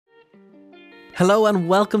Hello and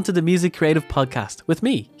welcome to the Music Creative Podcast with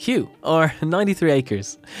me, Hugh, or 93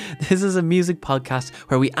 Acres. This is a music podcast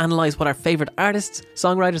where we analyse what our favourite artists,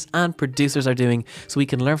 songwriters and producers are doing so we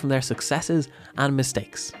can learn from their successes and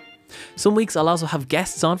mistakes. Some weeks I'll also have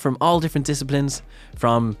guests on from all different disciplines,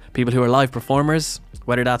 from people who are live performers,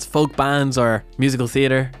 whether that's folk bands or musical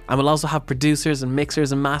theatre, and we'll also have producers and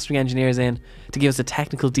mixers and mastering engineers in to give us the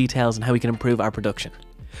technical details on how we can improve our production.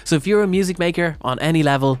 So if you're a music maker on any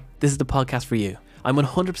level, this is the podcast for you. I'm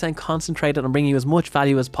 100% concentrated on bringing you as much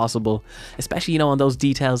value as possible, especially, on those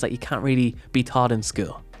details that you can't really be taught in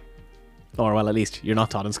school. Or, well, at least you're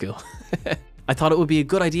not taught in school. I thought it would be a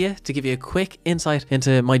good idea to give you a quick insight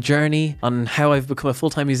into my journey on how I've become a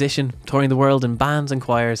full-time musician, touring the world in bands and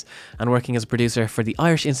choirs, and working as a producer for the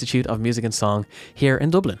Irish Institute of Music and Song here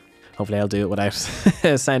in Dublin. Hopefully I'll do it without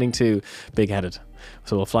sounding too big-headed.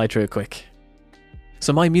 So we'll fly through it quick.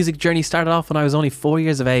 So my music journey started off when I was only 4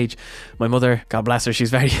 years of age. My mother, God bless her, she's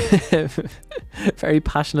very very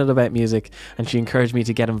passionate about music, and she encouraged me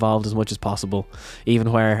to get involved as much as possible,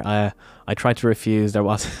 even where I tried to refuse. There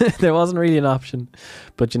wasn't really an option,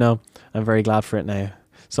 but I'm very glad for it now.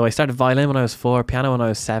 So I started violin when I was 4, piano when I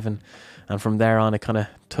was 7, and from there on it kind of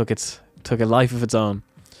took a life of its own.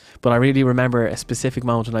 But I really remember a specific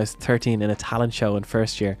moment when I was 13 in a talent show in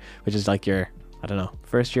first year, which is like your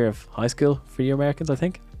first year of high school for you Americans, I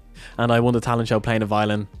think. And I won the talent show playing a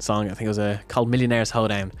violin song. I think it was called Millionaire's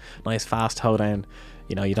Hoedown. Nice fast hoedown.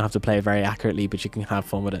 You don't have to play it very accurately, but you can have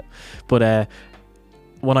fun with it. But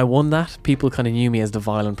when I won that, people kind of knew me as the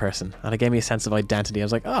violin person, and it gave me a sense of identity. I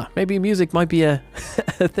was like, maybe music might be a,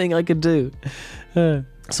 a thing I could do.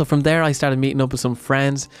 So from there I started meeting up with some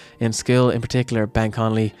friends in school, in particular Ben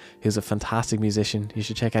Connolly, who's a fantastic musician. You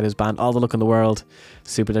should check out his band All the Luck in the World.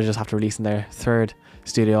 Super, they're just after releasing their 3rd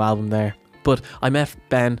studio album there. But I met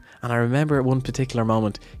Ben, and I remember at one particular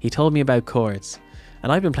moment he told me about chords.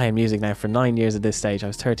 And I've been playing music now for 9 years at this stage. I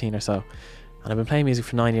was 13 or so, and I've been playing music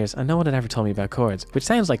for 9 years, and no one had ever told me about chords, which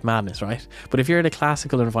sounds like madness, right? But if you're in a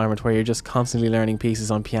classical environment where you're just constantly learning pieces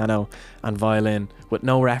on piano and violin with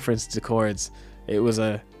no reference to chords, it was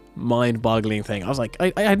a mind-boggling thing. I was like,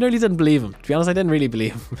 I nearly didn't believe him. To be honest, I didn't really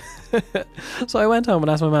believe him. So I went home and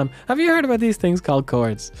asked my mum, have you heard about these things called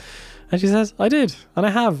chords? And she says, I did, and I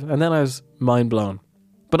have. And then I was mind blown.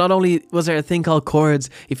 But not only was there a thing called chords,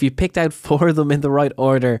 if you picked out 4 of them in the right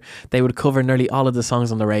order, they would cover nearly all of the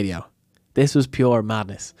songs on the radio. This was pure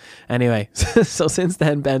madness. Anyway, so since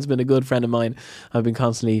then, Ben's been a good friend of mine. I've been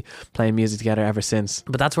constantly playing music together ever since.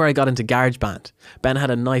 But that's where I got into GarageBand. Ben had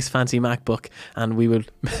a nice fancy MacBook, and we would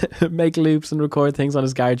make loops and record things on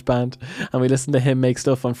his GarageBand, and we listened to him make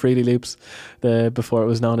stuff on Fruity Loops before it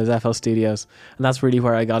was known as FL Studios. And that's really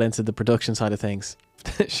where I got into the production side of things.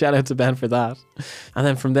 Shout out to Ben for that. And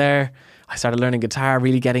then from there, I started learning guitar,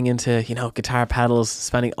 really getting into, guitar pedals,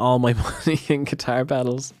 spending all my money in guitar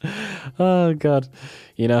pedals. Oh, God.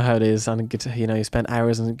 You know how it is. On guitar, you spend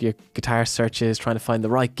hours on your guitar searches trying to find the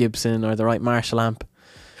right Gibson or the right Marshall amp.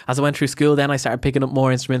 As I went through school, then I started picking up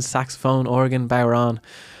more instruments, saxophone, organ, bodhrán,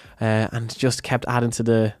 and just kept adding to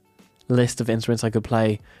the list of instruments I could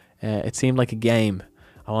play. It seemed like a game.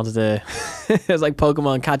 I wanted to... It was like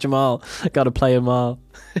Pokemon, catch them all. Got to play them all.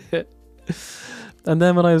 And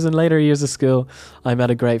then when I was in later years of school, I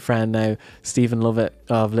met a great friend now, Stephen Lovett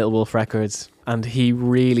of Little Wolf Records, and he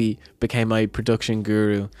really became my production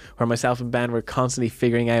guru, where myself and Ben were constantly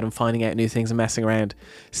figuring out and finding out new things and messing around.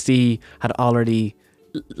 Steve had already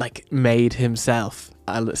made himself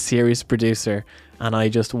a serious producer, and I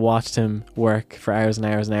just watched him work for hours and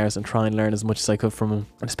hours and hours and try and learn as much as I could from him.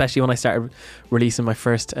 And especially when I started releasing my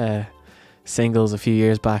first singles a few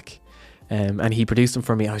years back, and he produced them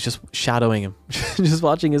for me, I was just shadowing him, just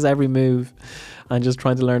watching his every move and just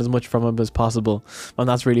trying to learn as much from him as possible. And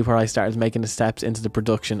that's really where I started making the steps into the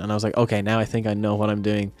production, and I was like, okay, now I think I know what I'm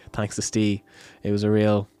doing thanks to Steve. It was a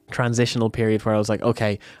real transitional period where I was like,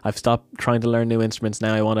 okay, I've stopped trying to learn new instruments,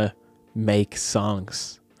 now I want to make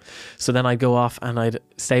songs. So then I'd go off and I'd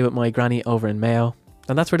stay with my granny over in Mayo,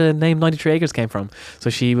 and that's where the name 93 Acres came from. So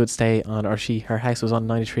she would stay on, her house was on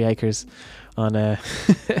 93 acres on a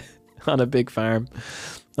on a big farm,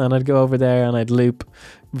 and I'd go over there and I'd loop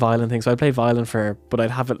violin things. So I'd play violin for her, but I'd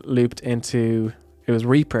have it looped into, it was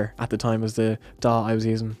Reaper at the time was the DAW I was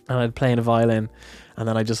using, and I'd play in a violin, and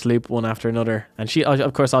then I'd just loop one after another, and she,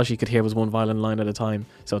 of course, all she could hear was one violin line at a time,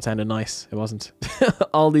 so it sounded nice. It wasn't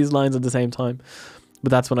all these lines at the same time. But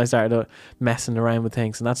that's when I started messing around with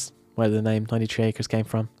things, and that's where the name 93 Acres came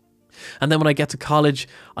from. And then when I get to college,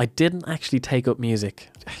 I didn't actually take up music.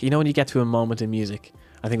 When you get to a moment in music,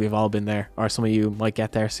 I think we've all been there, or some of you might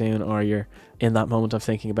get there soon, or you're in that moment of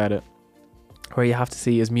thinking about it. where you have to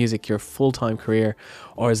see, is music your full-time career,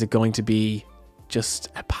 or is it going to be just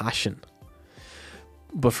a passion?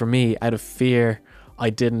 But for me, out of fear, I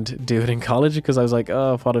didn't do it in college, because I was like,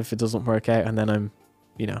 oh, what if it doesn't work out and then I'm,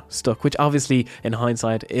 stuck, which obviously in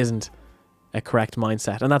hindsight isn't a correct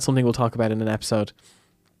mindset. And that's something we'll talk about in an episode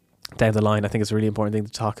down the line. I think it's a really important thing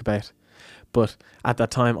to talk about. But at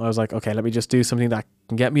that time I was like, okay, let me just do something that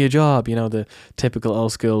can get me a job, the typical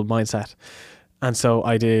old school mindset. And so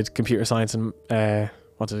I did computer science and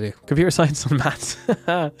computer science and maths.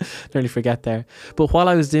 Nearly forget there. But while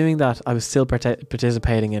I was doing that, I was still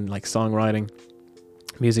participating in like songwriting,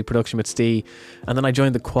 music production with Steve, and then I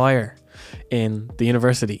joined the choir in the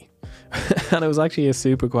university. And it was actually a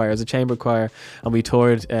super choir. It was a chamber choir, and we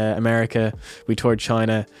toured America, we toured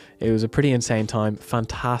China. It was a pretty insane time.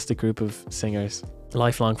 Fantastic group of singers,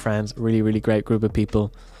 lifelong friends, really, really great group of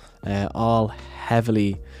people, all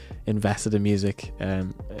heavily invested in music.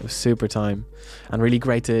 It was super time, and really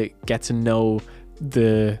great to get to know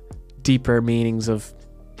the deeper meanings of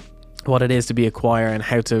what it is to be a choir and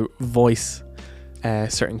how to voice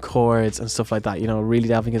certain chords and stuff like that, really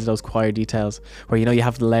delving into those choir details where you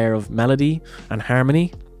have the layer of melody and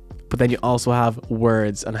harmony, but then you also have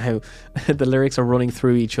words and how the lyrics are running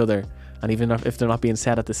through each other, and even if they're not being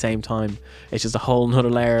said at the same time, it's just a whole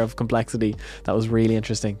nother layer of complexity that was really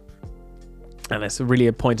interesting. And it's really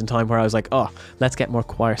a point in time where I was like, oh, let's get more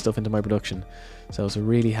choir stuff into my production. So it was a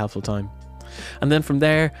really helpful time. And then from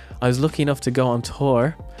there, I was lucky enough to go on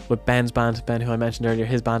tour with Ben's band, Ben, who I mentioned earlier,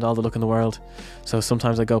 his band, All the Luck in the World. So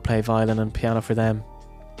sometimes I go play violin and piano for them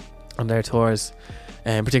on their tours.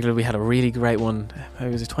 In particular, we had a really great one.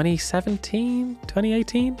 Was it 2017,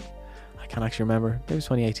 2018? I can't actually remember. Maybe it was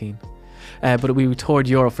 2018. But we toured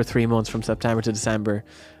Europe for 3 months from September to December.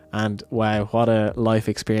 And wow, what a life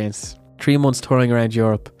experience. 3 months touring around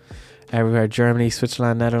Europe, everywhere: Germany,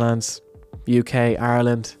 Switzerland, Netherlands, UK,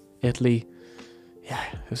 Ireland, Italy. Yeah,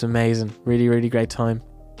 it was amazing. Really, really great time.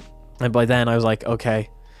 And by then I was like, okay,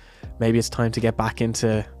 maybe it's time to get back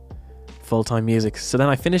into full-time music. So then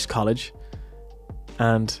I finished college,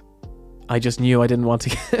 and I just knew I didn't want to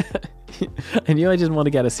get I knew I didn't want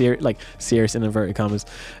to get a serious in inverted commas,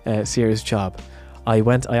 serious job. I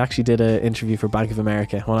actually did an interview for Bank of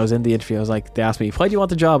America. When I was in the interview, I was like, they asked me, why do you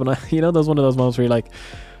want the job? And there was one of those moments where you're like,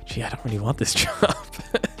 gee, I don't really want this job.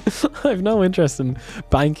 I have no interest in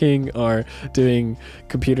banking or doing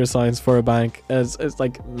computer science for a bank. It's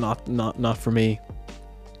like not for me.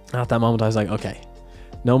 At that moment I was like, okay,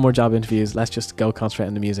 no more job interviews, let's just go concentrate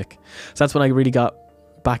on the music. So that's when I really got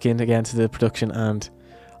back in again to the production, and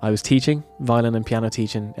I was teaching violin and piano,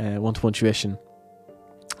 teaching one-to-one tuition.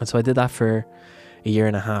 And so I did that for a year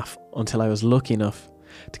and a half until I was lucky enough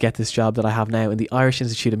to get this job that I have now in the Irish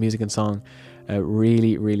Institute of Music and Song. A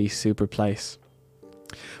really, really super place.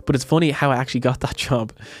 But it's funny how I actually got that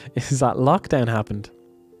job is that lockdown happened,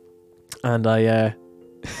 and I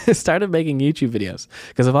started making YouTube videos,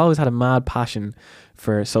 because I've always had a mad passion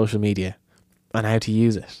for social media and how to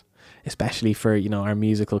use it, especially for our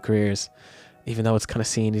musical careers. Even though it's kind of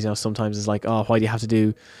seen, sometimes it's like, oh, why do you have to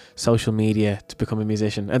do social media to become a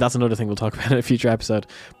musician? And that's another thing we'll talk about in a future episode.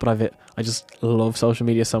 But I just love social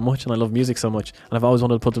media so much, and I love music so much, and I've always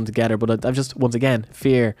wanted to put them together. But I've just, once again,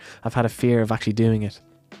 I've had a fear of actually doing it.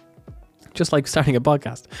 Just like starting a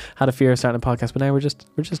podcast, had a fear of starting a podcast, but now we're just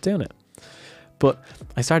doing it. But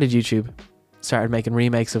I started YouTube, started making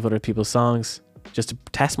remakes of other people's songs, just to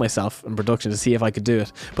test myself in production to see if I could do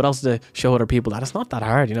it, but also to show other people that it's not that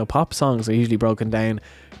hard. Pop songs are usually broken down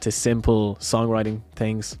to simple songwriting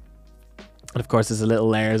things, and of course there's a little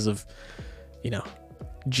layers of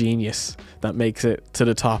genius that makes it to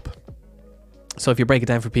the top. So if you break it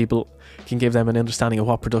down for people, you can give them an understanding of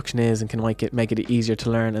what production is, and can make it easier to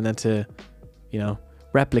learn, and then to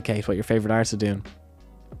replicate what your favorite artists are doing.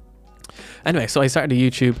 Anyway, so I started a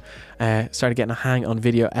YouTube, started getting a hang on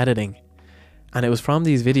video editing. And it was from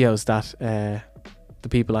these videos that the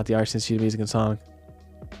people at the Irish Institute of Music and Song,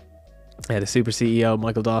 the super CEO,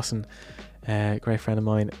 Michael Dawson, great friend of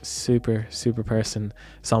mine, super person,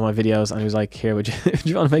 saw my videos, and he was like, here, do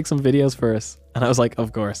you want to make some videos for us? And I was like,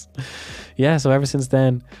 of course. Yeah, so ever since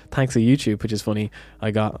then, thanks to YouTube, which is funny,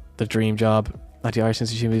 I got the dream job at the Irish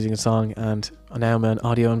Institute of Music and Song, and now I'm an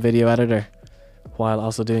audio and video editor, while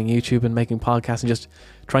also doing YouTube and making podcasts and just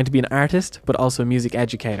trying to be an artist, but also a music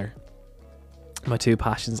educator. My two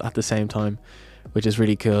passions at the same time, which is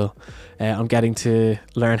really cool. I'm getting to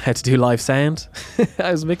learn how to do live sound.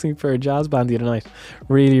 I was mixing for a jazz band the other night.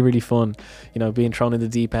 Really, really fun. You know, being thrown in the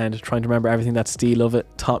deep end, trying to remember everything that Steve Lovett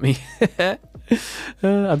taught me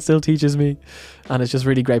and still teaches me. And it's just a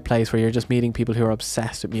really great place where you're just meeting people who are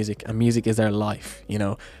obsessed with music, and music is their life. You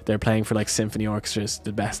know, they're playing for like symphony orchestras,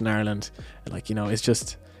 the best in Ireland. Like, you know, it's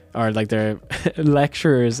just, or like they're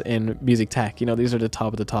lecturers in music tech. You know, these are the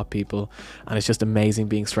top of the top people, and it's just amazing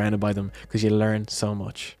being surrounded by them because you learn so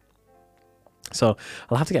much. So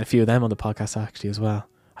I'll have to get a few of them on the podcast actually as well.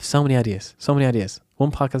 I have so many ideas,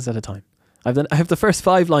 one podcast at a time. I have the first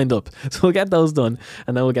 5 lined up, so we'll get those done,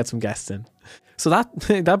 and then we'll get some guests in. So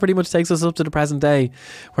that pretty much takes us up to the present day,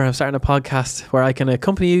 where I'm starting a podcast where I can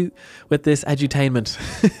accompany you with this edutainment,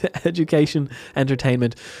 education,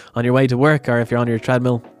 entertainment on your way to work, or if you're on your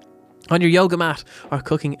treadmill, on your yoga mat, or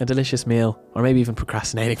cooking a delicious meal, or maybe even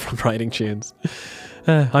procrastinating from writing tunes.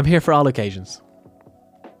 I'm here for all occasions.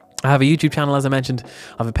 I have a YouTube channel, as I mentioned.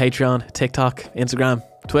 I have a Patreon, TikTok, Instagram,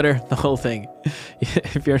 Twitter, the whole thing.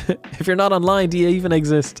 If you're not online, do you even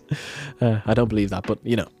exist? I don't believe that, but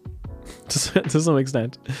you know, to some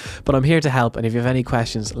extent. But I'm here to help, and if you have any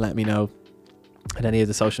questions, let me know. And any of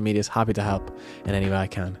the social medias, happy to help in any way I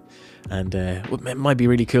can. And it might be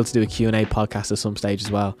really cool to do a Q&A podcast at some stage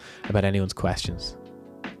as well about anyone's questions.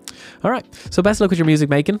 All right, so best of luck with your music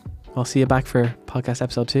making. I'll see you back for podcast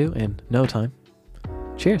episode 2 in no time.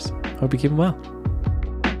 Cheers. Hope you're keeping well.